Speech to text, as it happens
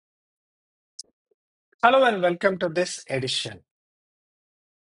Hello and welcome to this edition.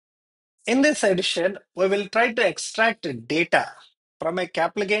 In this edition, we will try to extract data from a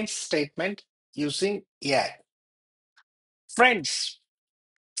capital gains statement using AI. Friends,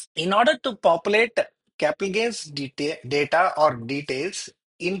 in order to populate capital gains data or details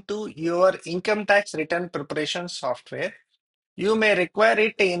into your income tax return preparation software, you may require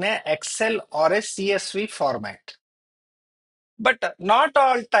it in a Excel or a CSV format. But not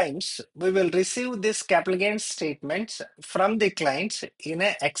all times we will receive these capital gains statements from the clients in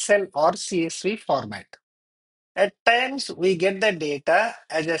a Excel or CSV format. At times we get the data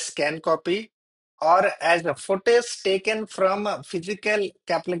as a scan copy or as a photos taken from a physical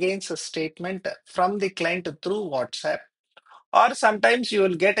capital gains statement from the client through WhatsApp, or sometimes you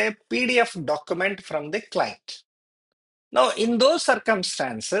will get a PDF document from the client. Now, in those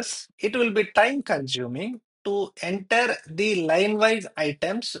circumstances, it will be time consuming to enter the line-wise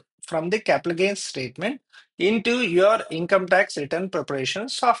items from the capital gains statement into your income tax return preparation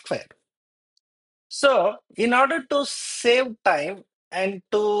software. So, in order to save time and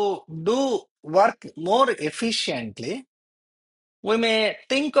to do work more efficiently, we may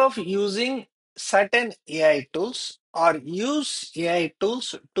think of using certain AI tools or use AI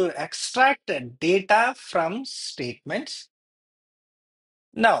tools to extract data from statements.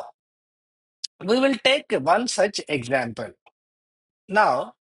 Now, we will take one such example.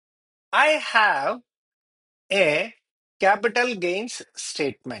 Now, I have a capital gains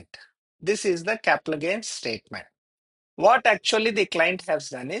statement. This is the capital gains statement. What actually the client has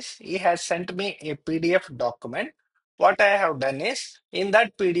done is he has sent me a PDF document. What I have done is in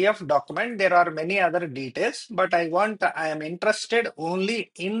that PDF document, there are many other details, but I am interested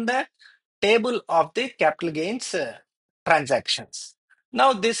only in the table of the capital gains transactions.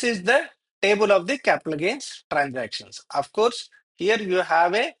 Now, this is the table of the capital gains transactions. Of course, here you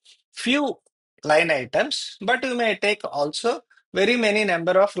have a few line items, but you may take also very many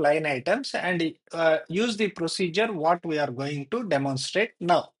number of line items and use the procedure what we are going to demonstrate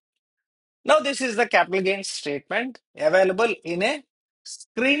now. Now, this is the capital gains statement available in a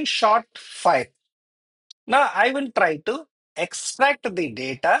screenshot file. Now I will try to extract the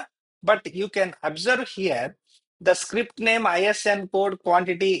data, but you can observe here the script name, ISN code,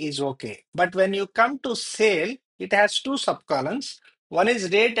 quantity is okay. But when you come to sale, it has two subcolumns. One is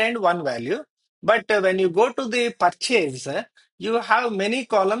date and one value. But when you go to the purchase, you have many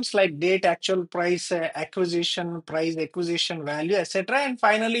columns like date, actual price, acquisition price, acquisition value, etc. And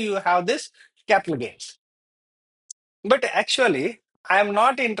finally, you have this capital gains. But actually, I am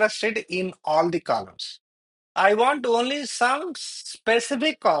not interested in all the columns. I want only some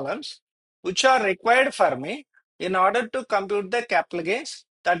specific columns which are required for me in order to compute the capital gains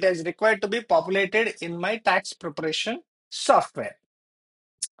that is required to be populated in my tax preparation software.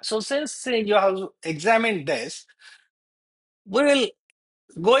 So since you have examined this, we will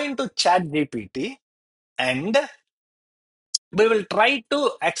go into ChatGPT and we will try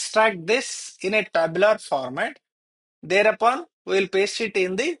to extract this in a tabular format. Thereupon, we will paste it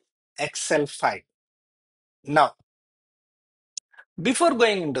in the Excel file. Now, before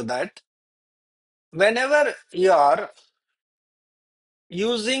going into that, whenever you are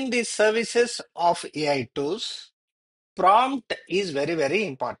using the services of AI tools, prompt is very, very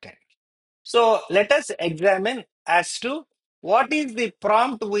important. So let us examine as to what is the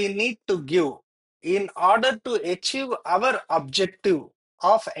prompt we need to give in order to achieve our objective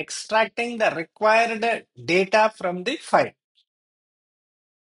of extracting the required data from the file.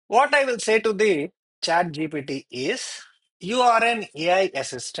 What I will say to the chat GPT is, you are an AI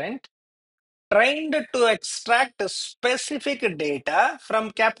assistant trained to extract specific data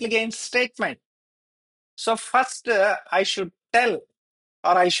from capital gains statement. So first, I should tell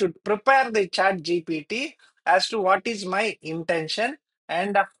or I should prepare the chat GPT as to what is my intention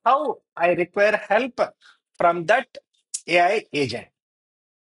and how I require help from that AI agent.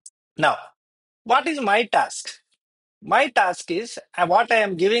 Now, what is my task? My task is, what I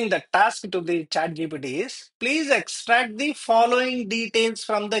am giving the task to the chat GPT is, please extract the following details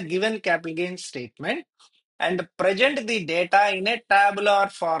from the given capital gains statement and present the data in a tabular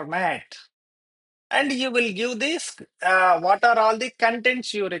format. And you will give this what are all the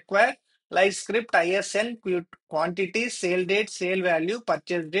contents you require, like script, ISN, quantity, sale date, sale value,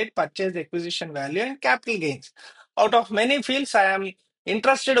 purchase date, purchase acquisition value, and capital gains. Out of many fields, I am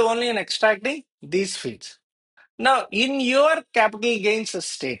interested only in extracting these fields. Now, in your capital gains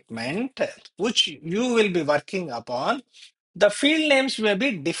statement, which you will be working upon, the field names may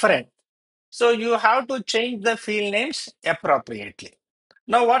be different. So you have to change the field names appropriately.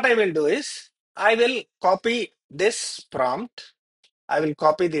 Now what I will do is, I will copy this prompt. I will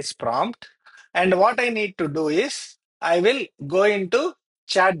copy this prompt And what I need to do is I will go into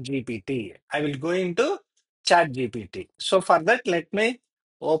Chat GPT. I will go into Chat GPT. So for that, let me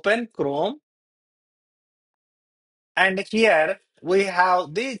open Chrome, and here we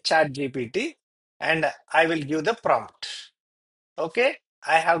have the Chat GPT, and I will give the prompt. Okay,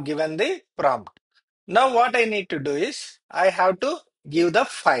 I have given the prompt. Now what I need to do is I have to give the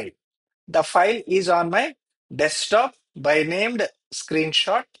file. The file is on my desktop by named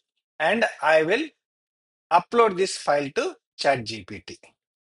screenshot, and I will upload this file to ChatGPT.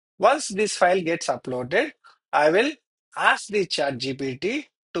 Once this file gets uploaded, I will ask the ChatGPT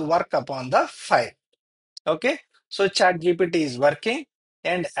to work upon the file. Okay, so ChatGPT is working,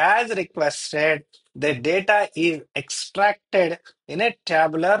 and as requested, the data is extracted in a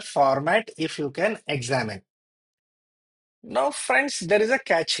tabular format if you can examine. Now, friends, there is a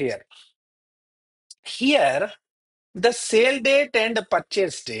catch here. Here, the sale date and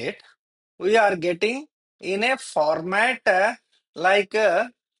purchase date we are getting in a format like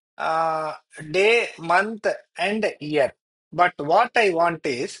day, month, and year. But what I want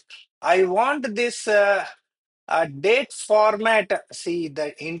is, I want this date format. See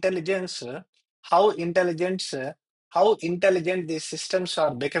the intelligence, how intelligent these systems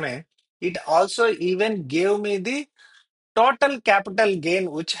are becoming. It also even gave me the total capital gain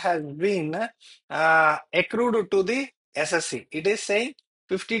which has been accrued to the SSC. It is saying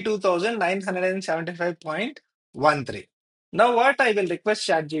 52,975.13. Now, what I will request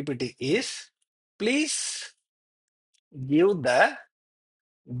ChatGPT is, please give the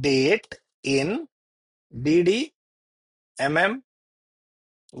date in DD, MM,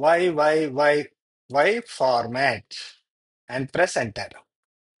 YYYY format and press enter.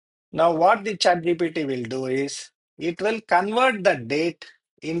 Now, what the ChatGPT will do is it will convert the date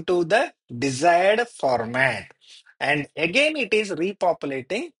into the desired format. And again, it is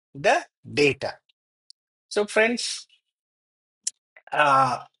repopulating the data. So, friends,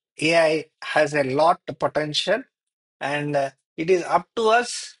 AI has a lot of potential, and it is up to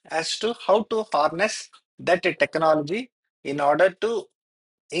us as to how to harness that technology in order to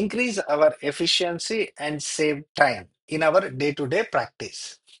increase our efficiency and save time in our day-to-day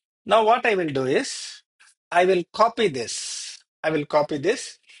practice. Now, what I will do is I will copy this. I will copy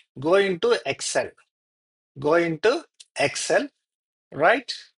this, go into Excel, go into Excel,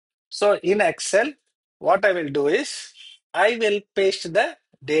 right? So in Excel, what I will do is I will paste the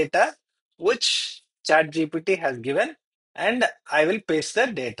data which ChatGPT has given, and I will paste the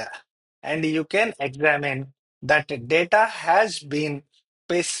data. And you can examine that data has been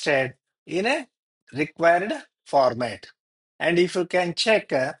pasted in a required format. And if you can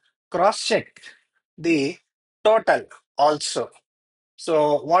check, cross check the total also.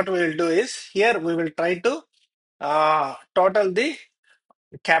 So what we will do is here we will try to total the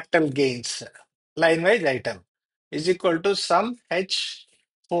capital gains line wise item is equal to sum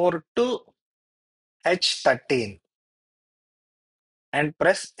H4 to H13 and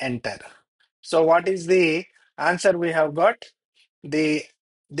press enter. So what is the answer we have got? The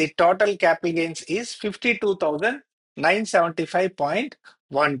the total capital gains is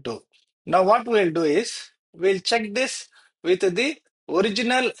 52,975.12. Now what we'll do is we'll check this with the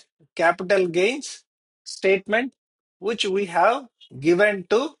original capital gains statement which we have given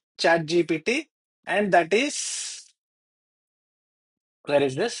to ChatGPT, and that is, where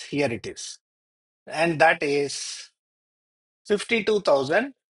is this? Here it is. And that is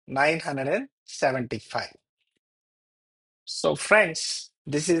 52,975. So, friends,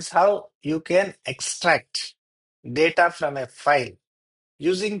 this is how you can extract data from a file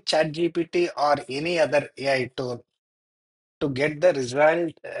using ChatGPT or any other AI tool to get the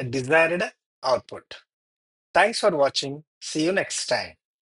result desired output. Thanks for watching. See you next time.